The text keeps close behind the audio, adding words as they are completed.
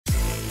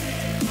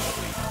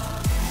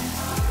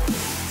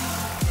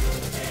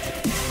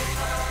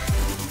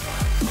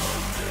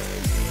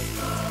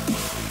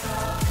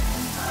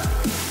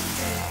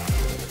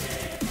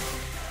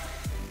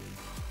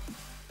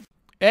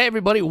Hey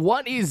everybody,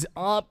 what is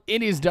up?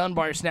 It is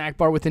Dunbar Snack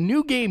Bar with a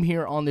new game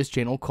here on this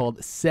channel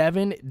called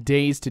 7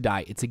 Days to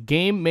Die. It's a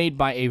game made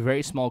by a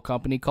very small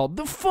company called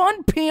The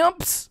Fun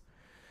Pimps.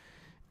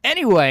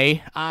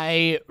 Anyway,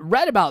 I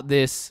read about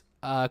this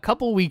a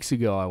couple weeks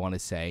ago, I want to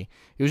say.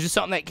 It was just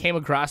something that came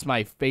across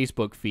my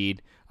Facebook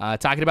feed,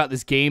 talking about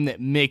this game that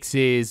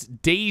mixes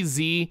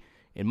DayZ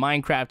and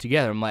Minecraft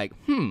together. I'm like,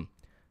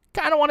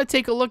 kind of want to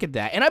take a look at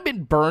that. And I've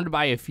been burned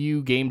by a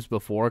few games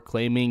before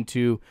claiming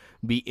to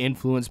be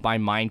influenced by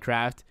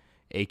Minecraft,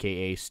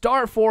 aka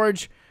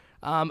Starforge.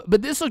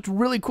 But this looked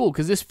really cool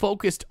because this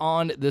focused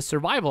on the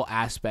survival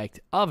aspect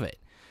of it.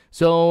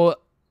 So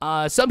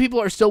some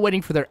people are still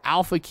waiting for their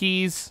alpha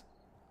keys.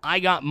 I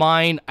got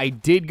mine. I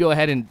did go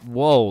ahead and...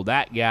 Whoa,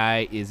 that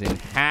guy is in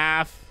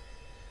half.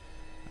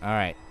 All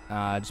right,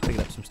 just picking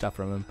up some stuff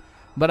from him.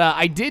 But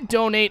I did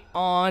donate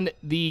on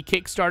the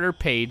Kickstarter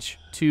page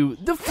to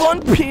The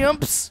Fun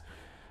Pimps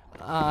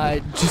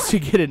just to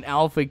get an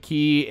alpha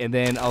key, and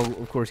then I'll,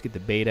 of course, get the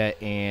beta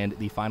and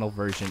the final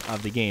version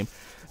of the game.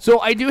 So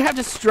I do have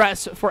to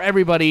stress for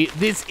everybody,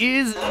 this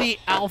is the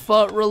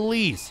alpha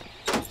release.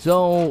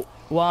 So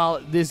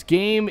while this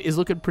game is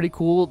looking pretty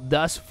cool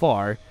thus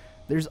far,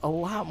 there's a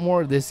lot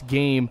more of this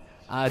game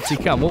to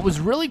come. What was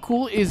really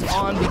cool is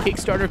on the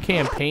Kickstarter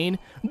campaign,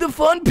 The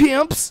Fun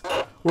Pimps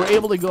were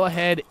able to go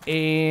ahead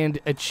and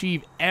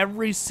achieve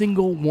every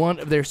single one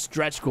of their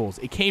stretch goals.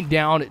 It came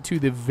down to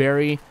the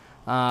very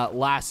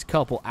last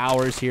couple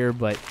hours here,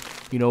 but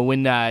you know,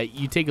 when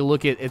you take a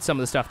look at some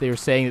of the stuff they were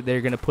saying that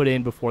they're going to put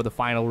in before the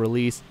final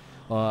release,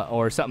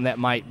 or something that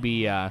might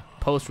be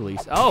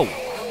post-release. Oh!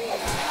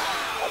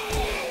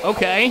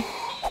 Okay.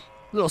 A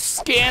little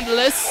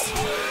scandalous.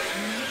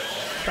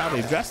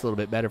 Probably dressed a little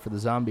bit better for the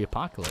zombie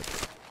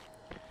apocalypse.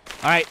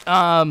 Alright,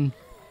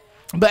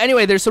 but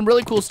anyway, there's some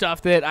really cool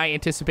stuff that I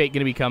anticipate going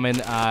to be coming,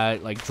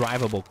 like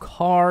drivable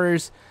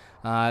cars.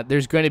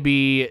 There's going to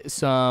be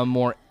some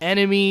more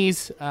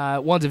enemies,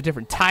 ones of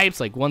different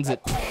types, like ones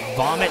that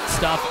vomit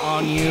stuff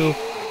on you,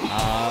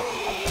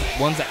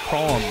 ones that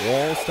crawl on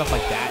walls, stuff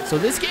like that. So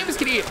this game is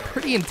going to get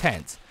pretty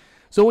intense.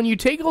 So when you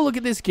take a look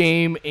at this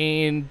game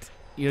and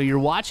you're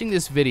watching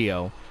this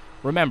video,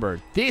 remember,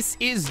 this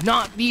is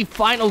not the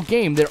final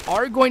game. There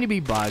are going to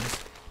be bugs.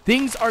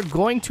 Things are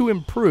going to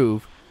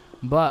improve,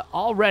 but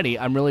already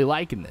I'm really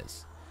liking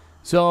this.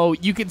 So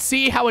you can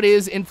see how it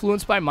is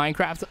influenced by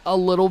Minecraft a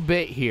little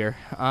bit here.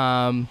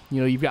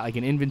 You've got like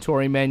an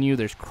inventory menu.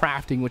 There's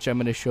crafting, which I'm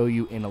going to show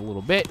you in a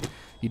little bit.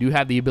 You do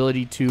have the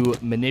ability to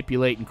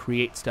manipulate and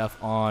create stuff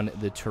on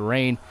the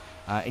terrain.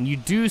 And you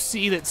do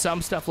see that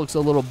some stuff looks a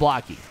little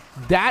blocky.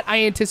 That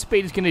I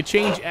anticipate is going to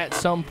change at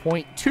some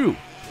point too.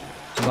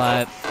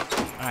 But,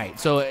 alright,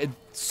 so as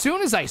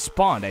soon as I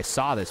spawned, I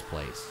saw this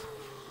place.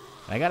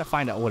 And I gotta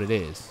find out what it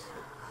is.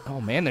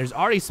 Oh man, there's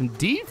already some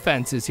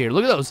defenses here.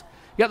 Look at those.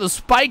 You got those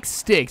spike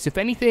sticks. If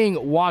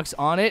anything walks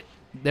on it,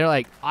 they're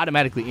like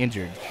automatically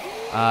injured.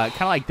 Kind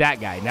of like that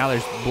guy. Now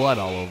there's blood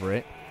all over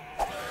it.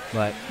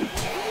 But,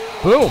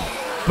 boom,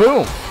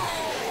 boom.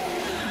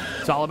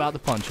 It's all about the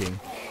punching.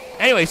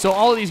 Anyway, so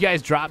all of these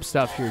guys drop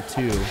stuff here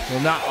too.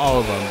 Well, not all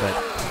of them,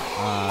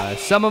 but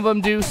some of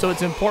them do. So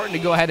it's important to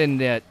go ahead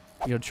and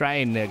try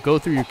and go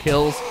through your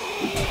kills,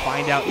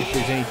 find out if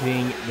there's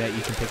anything that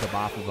you can pick up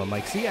off of them.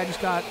 Like, see, I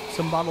just got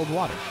some bottled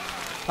water.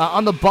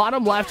 On the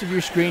bottom left of your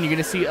screen, you're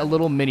going to see a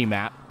little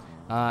mini-map,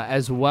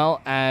 as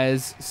well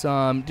as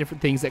some different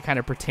things that kind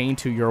of pertain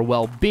to your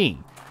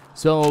well-being.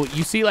 So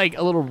you see like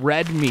a little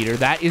red meter.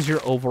 That is your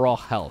overall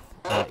health.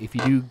 If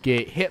you do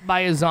get hit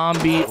by a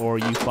zombie, or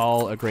you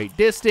fall a great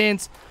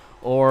distance,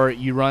 or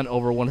you run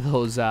over one of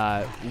those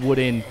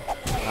wooden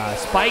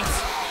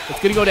spikes,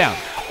 it's going to go down.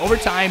 Over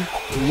time,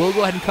 it will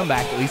go ahead and come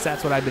back. At least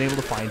that's what I've been able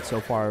to find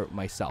so far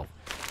myself.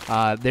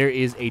 There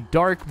is a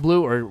dark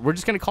blue, or we're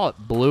just going to call it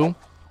blue.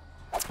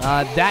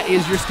 That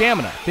is your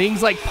stamina.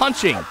 Things like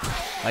punching.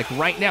 Like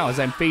right now, as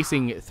I'm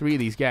facing 3 of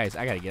these guys.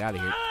 I got to get out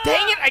of here.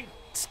 Dang it, I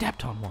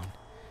stepped on one.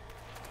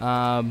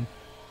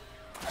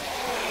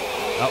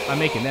 Oh, I'm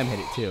making them hit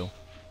it too.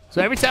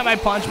 So every time I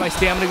punch, my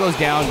stamina goes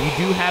down. You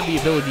do have the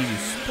ability to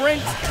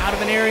sprint out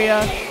of an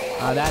area.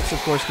 That's, of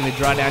course, going to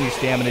draw down your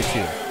stamina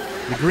too.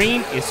 The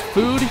green is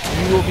food.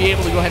 You will be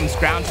able to go ahead and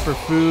scrounge for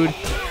food.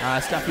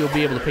 Stuff you'll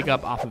be able to pick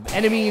up off of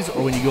enemies,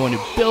 or when you go into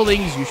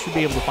buildings, you should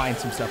be able to find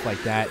some stuff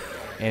like that.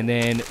 And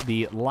then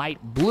the light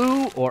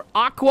blue, or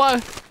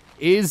aqua,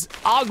 is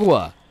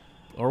agua,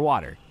 or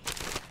water.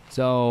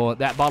 So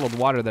that bottled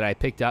water that I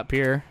picked up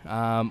here,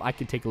 I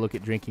could take a look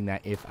at drinking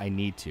that if I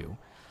need to.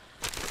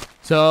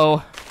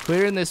 So,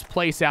 clearing this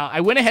place out.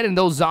 I went ahead and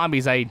those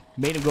zombies, I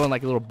made them go in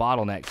like a little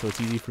bottleneck, so it's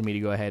easy for me to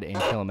go ahead and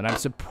kill them. And I'm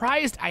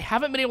surprised I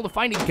haven't been able to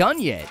find a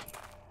gun yet.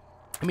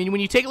 I mean,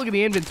 when you take a look at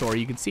the inventory,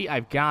 you can see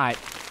I've got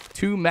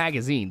 2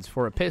 magazines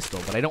for a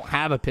pistol, but I don't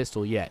have a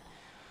pistol yet.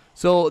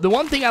 So, the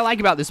one thing I like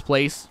about this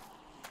place,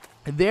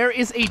 there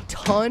is a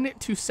ton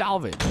to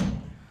salvage.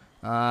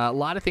 A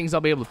lot of things I'll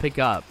be able to pick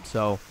up.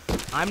 So,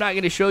 I'm not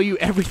going to show you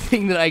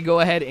everything that I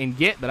go ahead and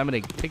get, but I'm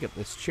going to pick up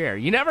this chair.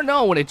 You never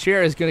know when a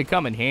chair is going to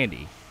come in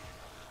handy.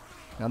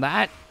 Now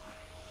that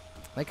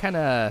That kind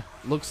of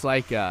looks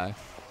like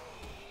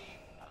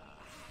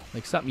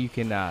something you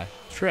can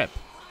trip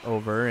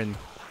over, and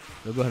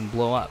it'll go ahead and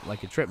blow up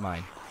like a trip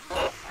mine.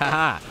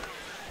 Haha.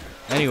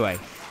 Anyway,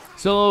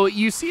 so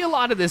you see a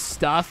lot of this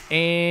stuff,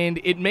 and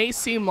it may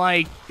seem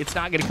like it's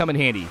not going to come in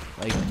handy.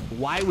 Like,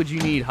 why would you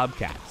need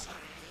hubcaps?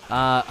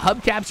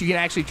 Hubcaps, you can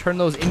actually turn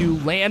those into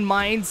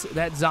landmines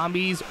that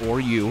zombies or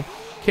you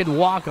can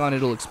walk on.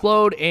 It'll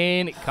explode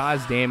and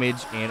cause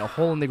damage and a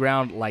hole in the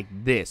ground like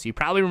this. You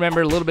probably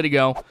remember a little bit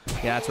ago.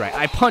 Yeah, that's right.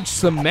 I punched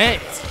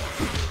cement.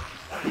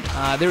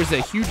 There was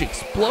a huge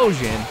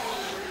explosion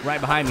right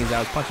behind me as I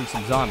was punching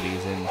some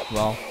zombies, and,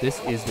 well,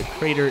 this is the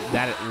crater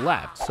that it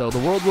left. So the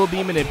world will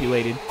be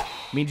manipulated.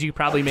 Means you can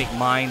probably make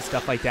mines,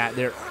 stuff like that.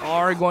 There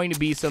are going to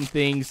be some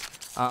things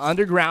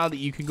underground that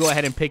you can go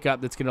ahead and pick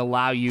up that's going to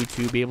allow you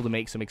to be able to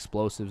make some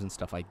explosives and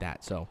stuff like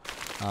that. So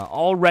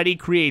already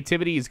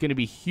creativity is going to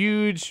be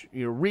huge.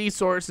 Your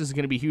resources is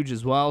going to be huge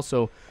as well.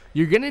 So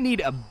you're going to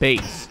need a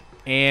base.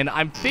 And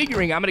I'm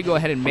figuring I'm going to go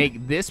ahead and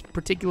make this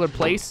particular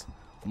place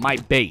my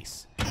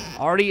base.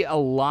 Already a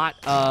lot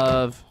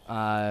of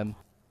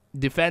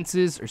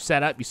defenses are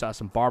set up. You saw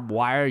some barbed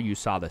wire. You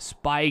saw the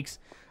spikes.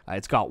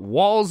 It's got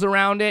walls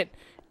around it.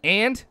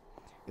 And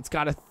it's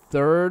got a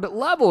third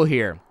level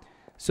here.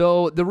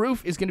 So the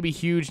roof is going to be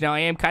huge. Now,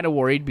 I am kind of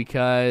worried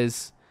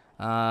because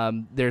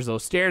there's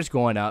those stairs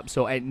going up.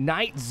 So at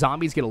night,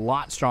 zombies get a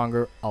lot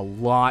stronger, a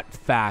lot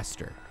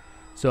faster.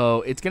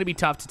 So it's going to be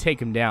tough to take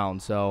them down.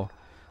 So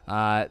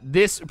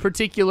this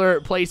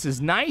particular place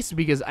is nice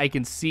because I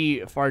can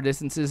see far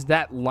distances.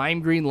 That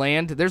lime green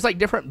land, there's like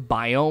different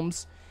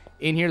biomes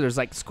in here. There's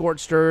like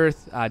scorched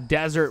earth,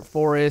 desert,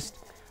 forest.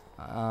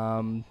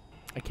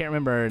 I can't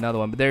remember another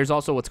one, but there's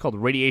also what's called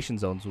radiation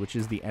zones, which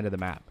is the end of the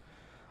map.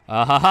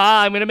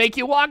 I'm going to make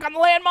you walk on the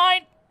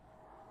landmine.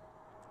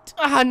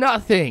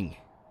 Nothing.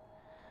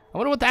 I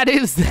wonder what that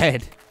is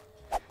then.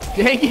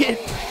 Dang it.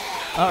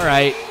 All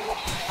right.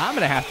 I'm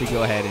going to have to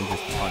go ahead and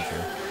just punch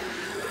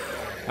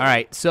her. All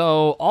right.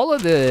 So all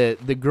of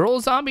the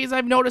girl zombies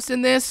I've noticed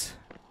in this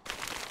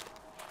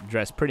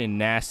dress pretty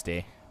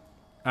nasty.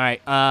 All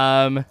right. So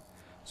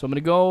I'm going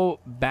to go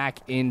back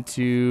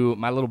into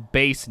my little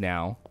base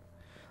now.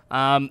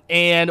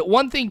 And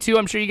one thing, too,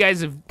 I'm sure you guys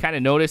have kind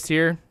of noticed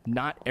here,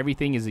 not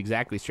everything is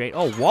exactly straight.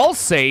 Oh, wall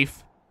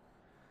safe.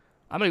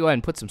 I'm going to go ahead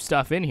and put some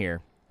stuff in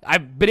here.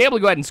 I've been able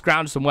to go ahead and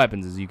scrounge some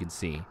weapons, as you can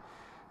see.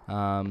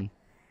 But,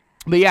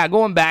 yeah,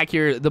 going back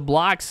here, the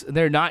blocks,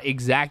 they're not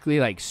exactly,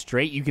 like,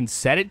 straight. You can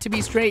set it to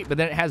be straight, but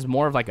then it has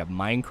more of, like, a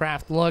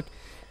Minecraft look.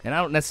 And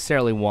I don't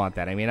necessarily want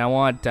that. I mean, I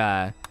want,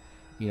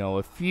 you know,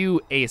 a few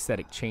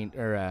aesthetic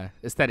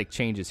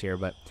changes here,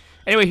 but...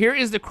 Anyway, here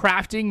is the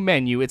crafting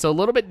menu. It's a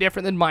little bit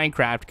different than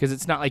Minecraft because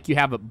it's not like you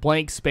have a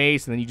blank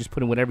space and then you just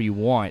put in whatever you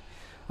want.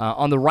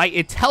 On the right,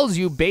 it tells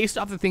you, based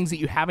off the things that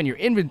you have in your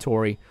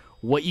inventory,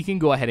 what you can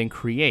go ahead and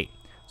create.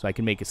 So I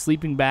can make a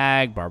sleeping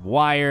bag, barbed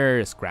wire,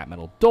 a scrap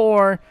metal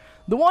door.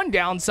 The one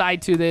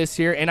downside to this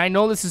here, and I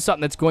know this is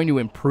something that's going to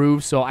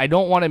improve, so I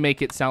don't want to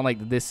make it sound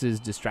like this is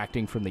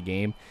distracting from the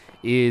game,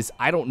 is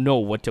I don't know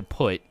what to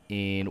put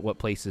in what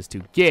places to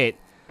get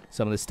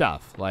some of the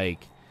stuff. Like,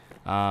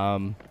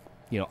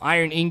 you know,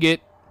 iron ingot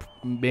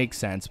makes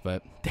sense,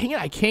 but dang it,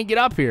 I can't get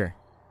up here.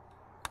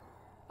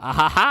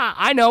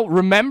 I know.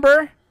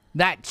 Remember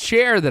that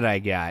chair that I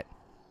got?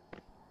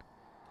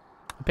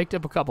 I picked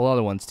up a couple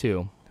other ones,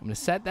 too. I'm going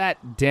to set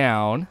that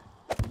down.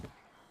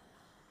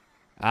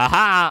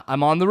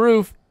 I'm on the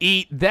roof.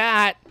 Eat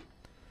that.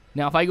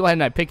 Now, if I go ahead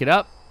and I pick it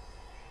up,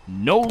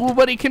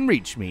 nobody can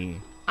reach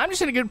me. I'm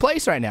just in a good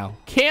place right now.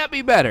 Can't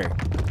be better.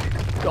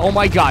 Oh,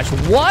 my gosh.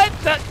 What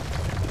the?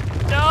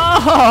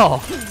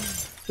 No!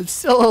 It's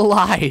still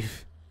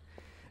alive.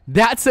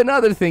 That's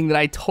another thing that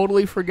I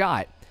totally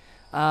forgot.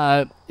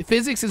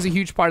 Physics is a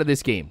huge part of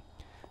this game.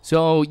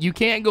 So you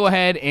can't go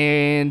ahead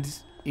and,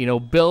 you know,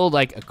 build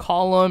like a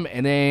column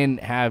and then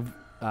have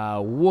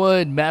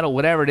wood, metal,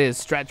 whatever it is,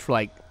 stretch for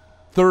like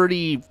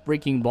 30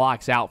 freaking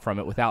blocks out from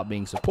it without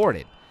being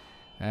supported.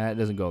 It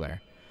doesn't go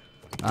there.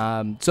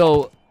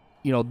 So,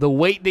 you know, the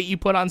weight that you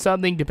put on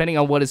something, depending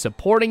on what is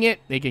supporting it,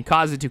 it can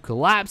cause it to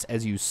collapse,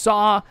 as you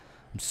saw.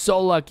 I'm so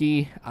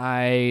lucky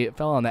I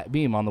fell on that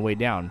beam on the way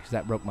down because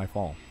that broke my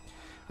fall.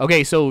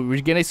 Okay, so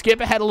we're going to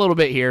skip ahead a little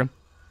bit here.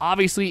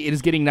 Obviously, it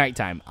is getting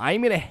nighttime. I'm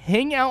going to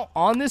hang out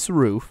on this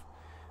roof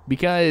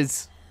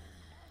because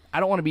I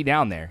don't want to be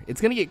down there.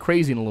 It's going to get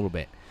crazy in a little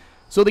bit.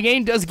 So the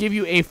game does give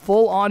you a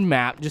full-on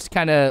map, just to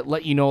kind of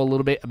let you know a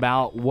little bit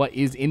about what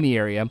is in the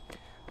area.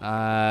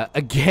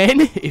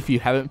 Again, if you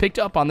haven't picked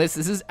up on this,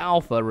 this is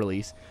alpha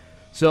release.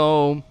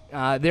 So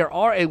there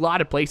are a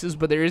lot of places,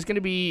 but there is going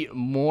to be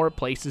more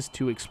places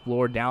to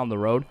explore down the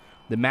road.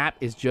 The map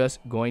is just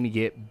going to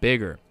get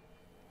bigger.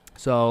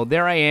 So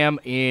there I am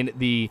in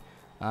the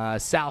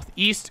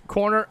southeast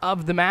corner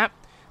of the map.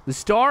 The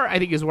star, I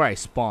think, is where I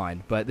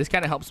spawned, but this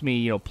kind of helps me,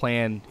 you know,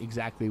 plan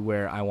exactly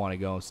where I want to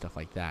go and stuff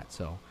like that.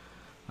 So,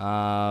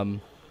 all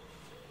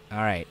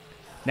right.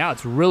 Now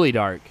it's really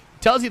dark.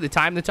 Tells you the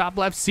time in the top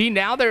left. See,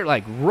 now they're,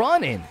 like,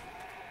 running.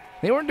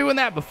 They weren't doing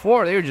that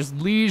before. They were just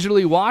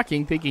leisurely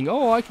walking, thinking,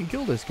 oh, I can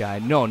kill this guy.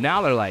 No,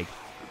 now they're like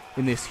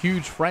in this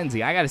huge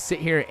frenzy. I got to sit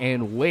here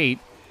and wait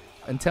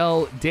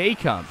until day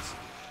comes.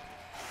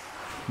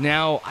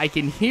 Now, I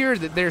can hear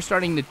that they're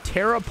starting to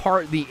tear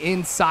apart the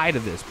inside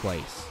of this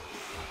place.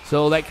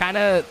 So that kind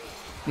of,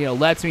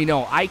 lets me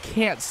know I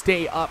can't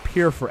stay up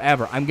here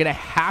forever. I'm going to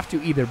have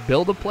to either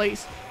build a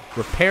place,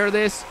 repair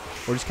this,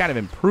 or just kind of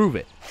improve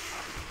it.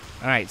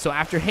 All right, so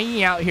after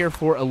hanging out here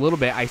for a little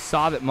bit, I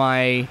saw that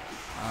my,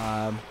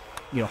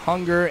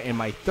 hunger and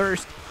my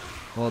thirst,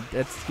 well,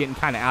 that's getting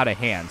kind of out of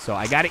hand. So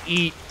I got to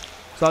eat.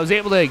 So I was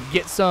able to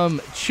get some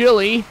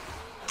chili.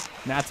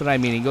 That's what I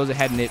mean. It goes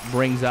ahead and it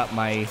brings up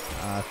my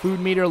food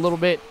meter a little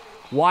bit.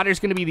 Water's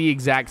going to be the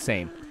exact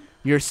same.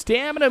 Your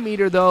stamina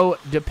meter, though,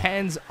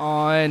 depends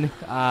on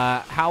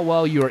how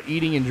well you are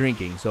eating and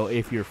drinking. So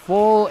if you're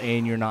full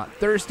and you're not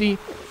thirsty,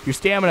 your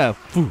stamina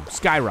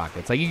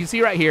skyrockets. Like you can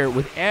see right here,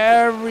 with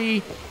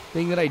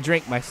everything that I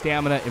drink, my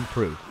stamina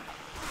improved.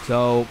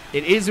 So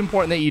it is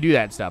important that you do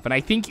that stuff. And I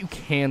think you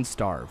can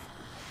starve.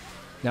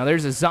 Now,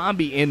 there's a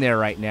zombie in there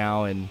right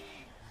now, and,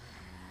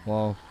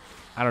 well,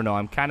 I don't know.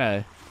 I'm kind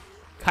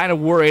of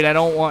worried. I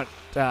don't want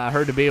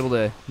her to be able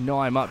to know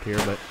I'm up here,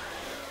 but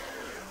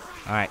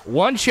all right,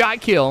 one-shot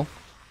kill.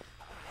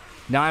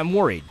 Now I'm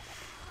worried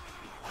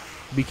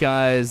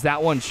because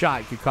that one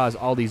shot could cause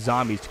all these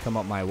zombies to come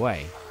up my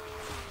way.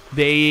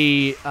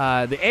 The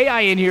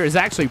AI in here is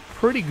actually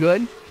pretty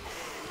good.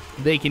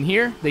 They can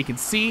hear, they can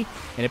see,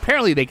 and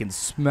apparently they can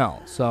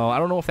smell. So I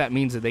don't know if that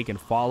means that they can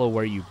follow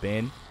where you've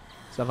been,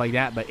 stuff like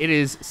that. But it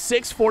is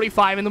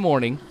 6:45 in the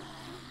morning.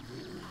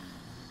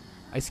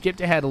 I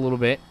skipped ahead a little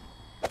bit.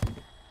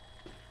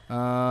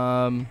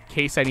 In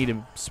case I need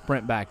to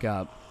sprint back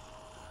up.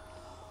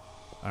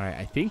 All right,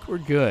 I think we're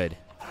good.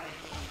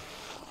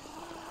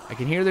 I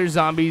can hear there's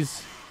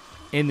zombies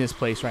in this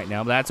place right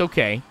now, but that's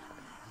okay.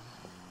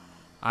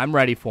 I'm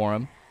ready for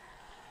them.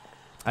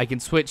 I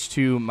can switch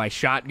to my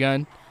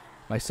shotgun,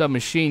 my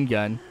submachine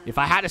gun. If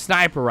I had a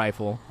sniper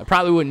rifle, I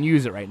probably wouldn't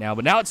use it right now,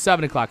 but now it's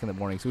 7 o'clock in the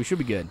morning, so we should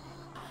be good.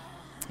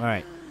 All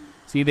right.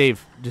 See,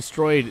 they've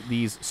destroyed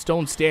these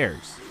stone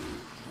stairs.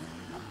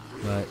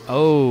 But,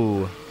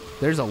 oh,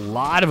 there's a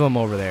lot of them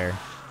over there.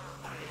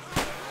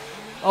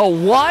 Oh,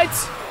 what?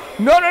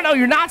 No,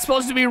 you're not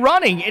supposed to be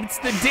running. It's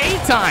the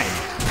daytime.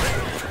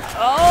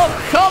 Oh,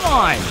 come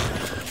on.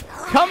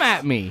 Come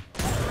at me.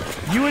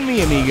 You and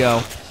me, amigo.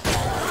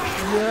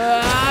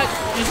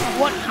 Just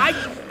what? I'm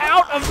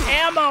out of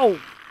ammo.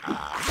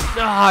 Oh,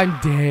 I'm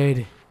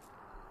dead.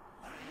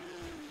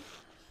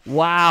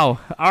 Wow.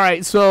 All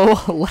right, so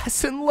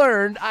lesson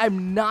learned.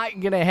 I'm not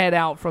going to head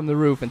out from the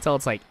roof until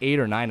it's like 8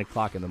 or 9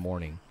 o'clock in the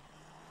morning.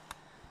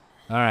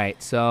 All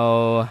right,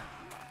 so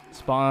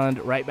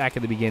spawned right back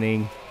at the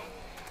beginning.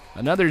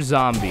 Another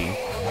zombie.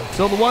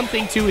 So the one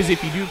thing, too, is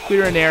if you do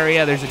clear an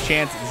area, there's a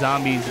chance that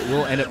zombies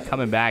will end up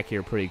coming back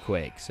here pretty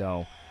quick.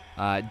 So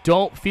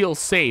don't feel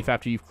safe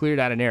after you've cleared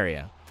out an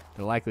area.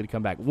 They're likely to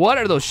come back. What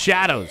are those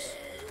shadows?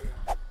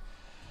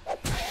 All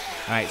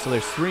right, so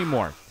there's 3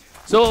 more.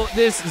 So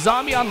this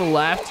zombie on the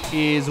left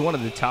is one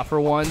of the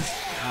tougher ones.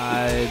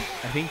 I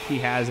think he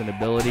has an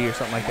ability or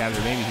something like that,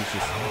 or maybe he's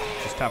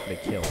just tougher to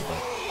kill.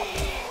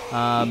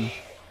 But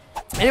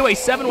anyway,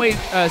 7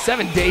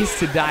 days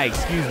to die,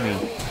 excuse me.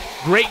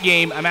 Great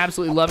game. I'm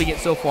absolutely loving it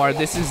so far.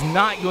 This is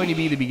not going to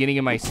be the beginning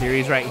of my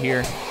series right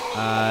here.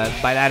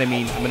 By that I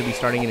mean I'm going to be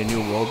starting in a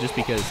new world just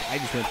because I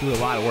just went through a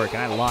lot of work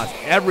and I lost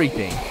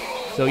everything.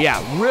 So yeah,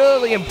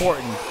 really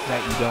important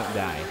that you don't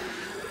die.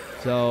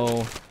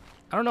 So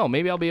I don't know.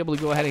 Maybe I'll be able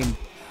to go ahead and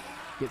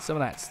get some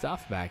of that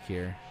stuff back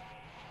here.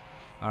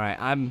 All right,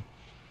 I'm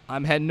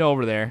heading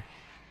over there.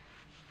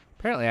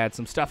 Apparently I had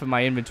some stuff in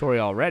my inventory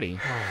already.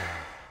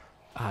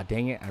 Ah,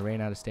 dang it. I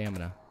ran out of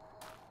stamina.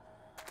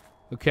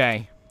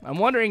 Okay. I'm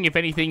wondering if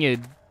anything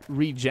had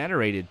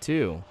regenerated,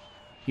 too.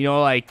 You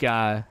know, like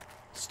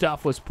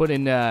stuff was put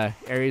in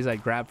areas I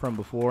grabbed from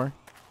before.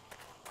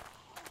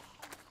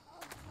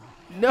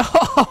 No!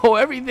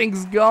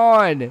 Everything's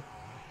gone!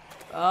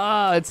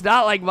 It's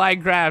not like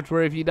Minecraft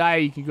where if you die,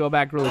 you can go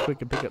back really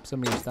quick and pick up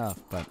some of your stuff.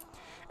 But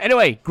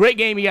anyway, great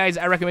game, you guys.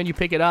 I recommend you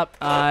pick it up.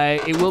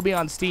 It will be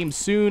on Steam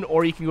soon,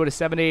 or you can go to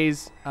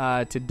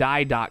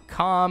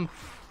 7daystodie.com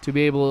to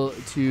be able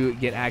to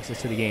get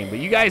access to the game. But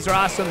you guys are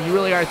awesome. You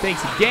really are.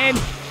 Thanks again.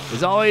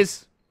 As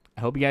always, I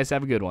hope you guys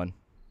have a good one.